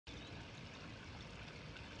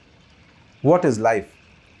What is life?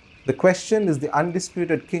 The question is the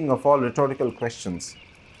undisputed king of all rhetorical questions.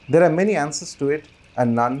 There are many answers to it,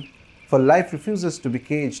 and none, for life refuses to be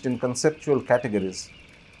caged in conceptual categories.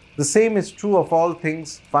 The same is true of all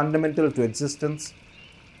things fundamental to existence: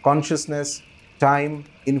 consciousness, time,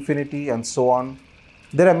 infinity, and so on.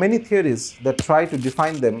 There are many theories that try to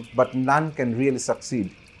define them, but none can really succeed.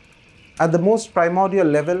 At the most primordial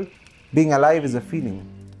level, being alive is a feeling.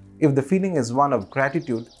 If the feeling is one of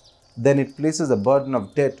gratitude, then it places a burden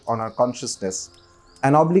of debt on our consciousness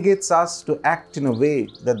and obligates us to act in a way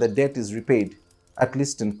that the debt is repaid, at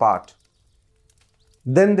least in part.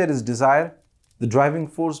 Then there is desire, the driving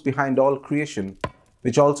force behind all creation,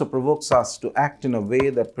 which also provokes us to act in a way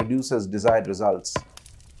that produces desired results.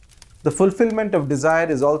 The fulfillment of desire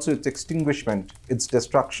is also its extinguishment, its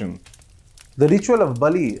destruction. The ritual of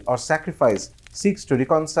Bali or sacrifice seeks to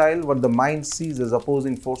reconcile what the mind sees as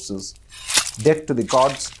opposing forces: death to the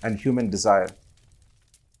gods and human desire.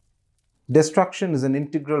 Destruction is an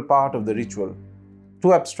integral part of the ritual.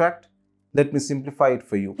 Too abstract? Let me simplify it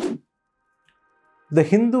for you. The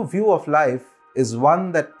Hindu view of life is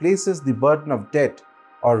one that places the burden of debt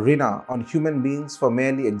or rina on human beings for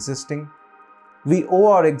merely existing. We owe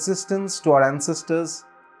our existence to our ancestors,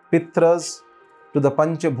 pitras, to the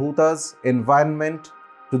Panchabhutas, environment,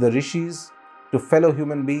 to the rishis, to fellow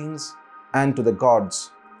human beings, and to the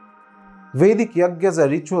gods. Vedic yagyas are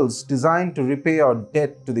rituals designed to repay our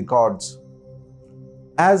debt to the gods.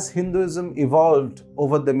 As Hinduism evolved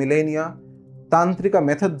over the millennia, tantrika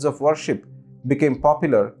methods of worship became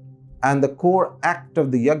popular, and the core act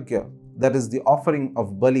of the yagya, that is the offering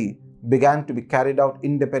of Bali, began to be carried out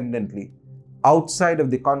independently, outside of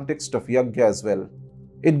the context of yagya as well.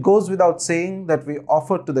 It goes without saying that we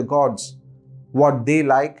offer to the gods what they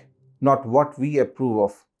like, not what we approve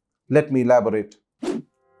of. Let me elaborate.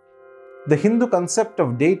 The Hindu concept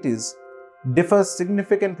of deities differs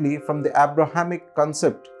significantly from the Abrahamic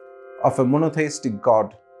concept of a monotheistic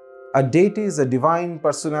god. A deity is a divine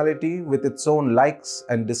personality with its own likes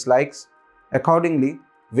and dislikes. Accordingly,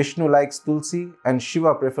 Vishnu likes Tulsi and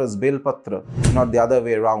Shiva prefers Belpatra, not the other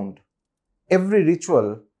way around. Every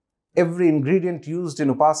ritual, every ingredient used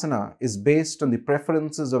in Upasana is based on the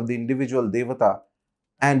preferences of the individual Devata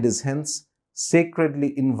and is hence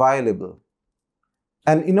sacredly inviolable.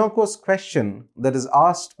 An innocuous question that is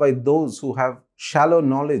asked by those who have shallow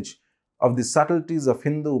knowledge of the subtleties of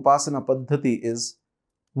Hindu Upasana Paddhati is,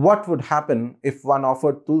 what would happen if one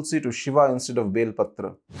offered Tulsi to Shiva instead of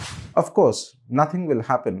Belpatra? Of course, nothing will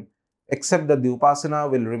happen except that the Upasana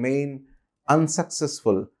will remain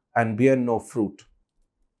unsuccessful and bear no fruit.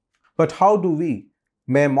 But how do we,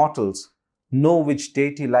 mere mortals, know which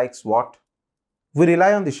deity likes what? We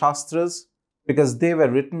rely on the Shastras because they were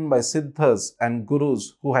written by Siddhas and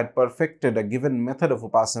Gurus who had perfected a given method of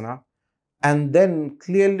Upasana and then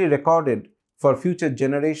clearly recorded for future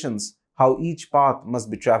generations how each path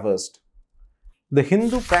must be traversed. The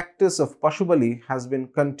Hindu practice of Pashubali has been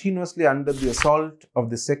continuously under the assault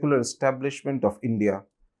of the secular establishment of India.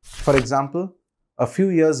 For example, a few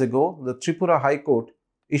years ago, the Tripura High Court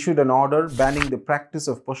issued an order banning the practice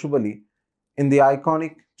of Pashubali in the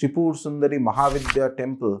iconic Tripur Sundari Mahavidya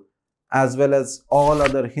temple as well as all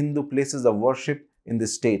other Hindu places of worship in the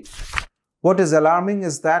state. What is alarming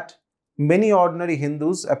is that many ordinary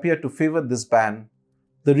Hindus appear to favor this ban.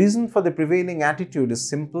 The reason for the prevailing attitude is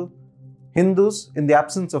simple. Hindus, in the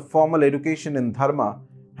absence of formal education in Dharma,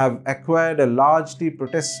 have acquired a largely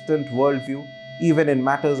Protestant worldview even in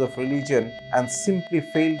matters of religion and simply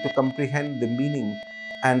fail to comprehend the meaning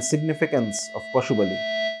and significance of Pashubali.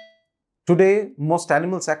 Today, most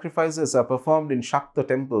animal sacrifices are performed in Shakta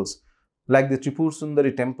temples like the Tripur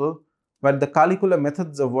Sundari temple, where the Kalikula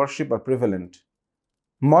methods of worship are prevalent.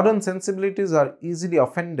 Modern sensibilities are easily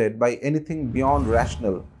offended by anything beyond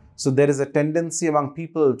rational, so there is a tendency among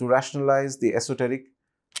people to rationalize the esoteric.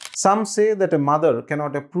 Some say that a mother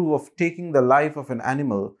cannot approve of taking the life of an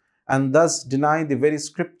animal and thus deny the very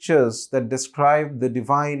scriptures that describe the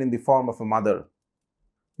divine in the form of a mother.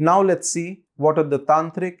 Now let's see what are the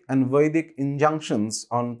Tantric and Vedic injunctions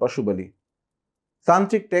on Pashubali.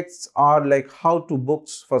 Tantric texts are like how-to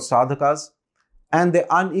books for sadhakas, and they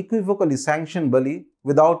unequivocally sanction Bali,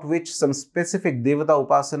 without which some specific Devata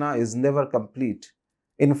Upasana is never complete.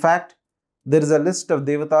 In fact, there is a list of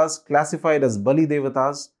Devatas classified as Bali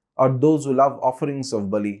Devatas, or those who love offerings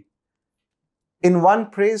of Bali. In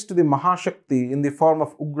one praise to the Mahashakti in the form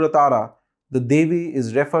of Ugratara, the Devi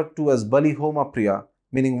is referred to as Bali Homa Priya,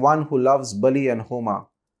 meaning one who loves Bali and Homa.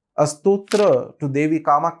 A stotra to Devi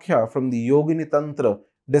Kamakhya from the Yogini Tantra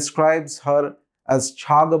describes her as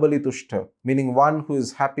Chhagabali Tushta, meaning one who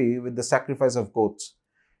is happy with the sacrifice of goats.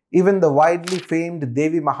 Even the widely famed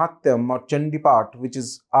Devi Mahatyam or Chandipat, which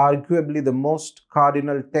is arguably the most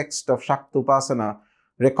cardinal text of Shakti Upasana,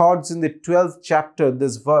 records in the 12th chapter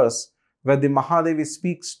this verse where the Mahadevi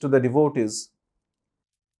speaks to the devotees.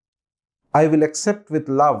 I will accept with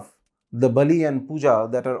love the bali and puja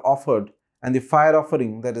that are offered and the fire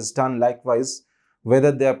offering that is done likewise,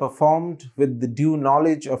 whether they are performed with the due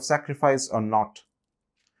knowledge of sacrifice or not.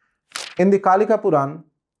 In the Kalika Puran,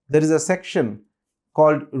 there is a section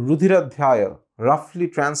called Rudiradhyaya, roughly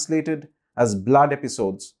translated as blood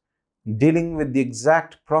episodes, dealing with the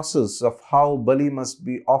exact process of how bali must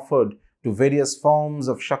be offered to various forms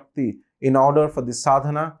of Shakti in order for the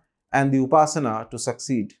sadhana and the upasana to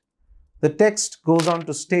succeed. The text goes on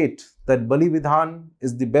to state that Bali Vidhan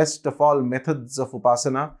is the best of all methods of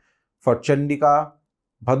upasana for Chandika,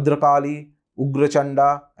 Bhadrakali,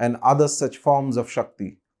 Ugrachanda and other such forms of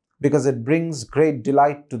Shakti, because it brings great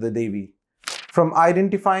delight to the Devi. From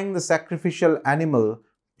identifying the sacrificial animal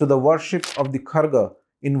to the worship of the Kharga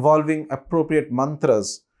involving appropriate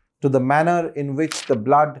mantras to the manner in which the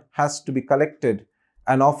blood has to be collected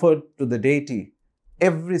and offered to the deity,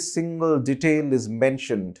 every single detail is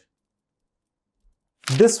mentioned.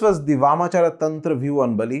 This was the Vamachara Tantra view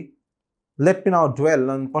on Bali. Let me now dwell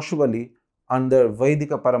on Pashubali under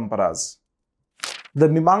Vaidika Paramparas. The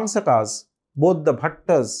Mimamsakas, both the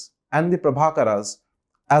Bhattas and the Prabhakaras,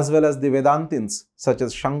 as well as the Vedantins such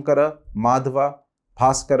as Shankara, Madhava,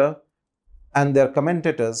 Bhaskara, and their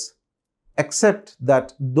commentators, accept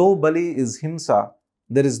that though Bali is Himsa,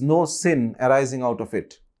 there is no sin arising out of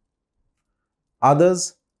it.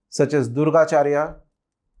 Others, such as Durgacharya,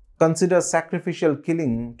 consider sacrificial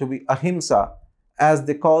killing to be ahimsa, as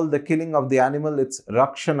they call the killing of the animal its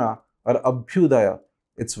rakshana or abhyudaya,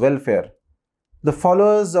 its welfare. The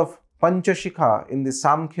followers of Panchashikha in the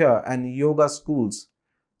Samkhya and Yoga schools,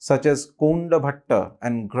 such as Konda Bhatta,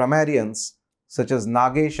 and grammarians such as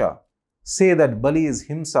Nagesha, say that Bali is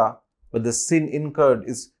himsa, but the sin incurred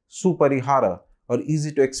is suparihara or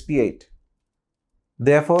easy to expiate.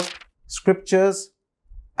 Therefore, scriptures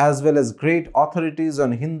as well as great authorities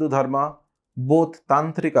on Hindu Dharma, both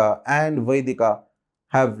Tantrika and Vaidika,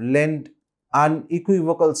 have lent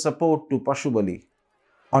unequivocal support to Pashubali.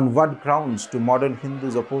 On what grounds do modern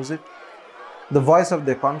Hindus oppose it? The voice of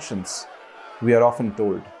their conscience, we are often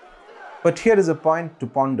told. But here is a point to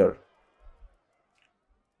ponder.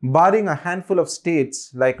 Barring a handful of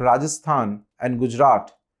states like Rajasthan and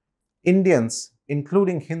Gujarat, Indians,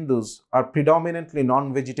 including Hindus, are predominantly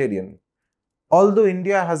non-vegetarian. Although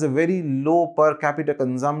India has a very low per capita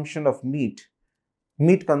consumption of meat,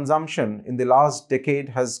 meat consumption in the last decade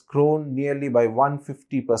has grown nearly by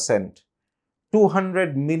 150%.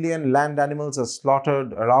 200 million land animals are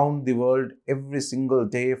slaughtered around the world every single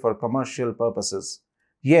day for commercial purposes.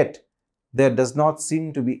 Yet, there does not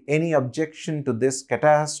seem to be any objection to this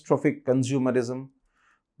catastrophic consumerism.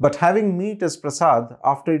 But having meat as prasad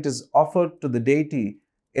after it is offered to the deity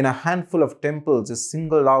in a handful of temples is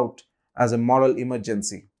singled out as a moral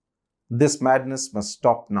emergency. This madness must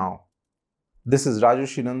stop now. This is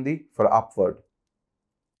Rajarshi Nandy for Upword.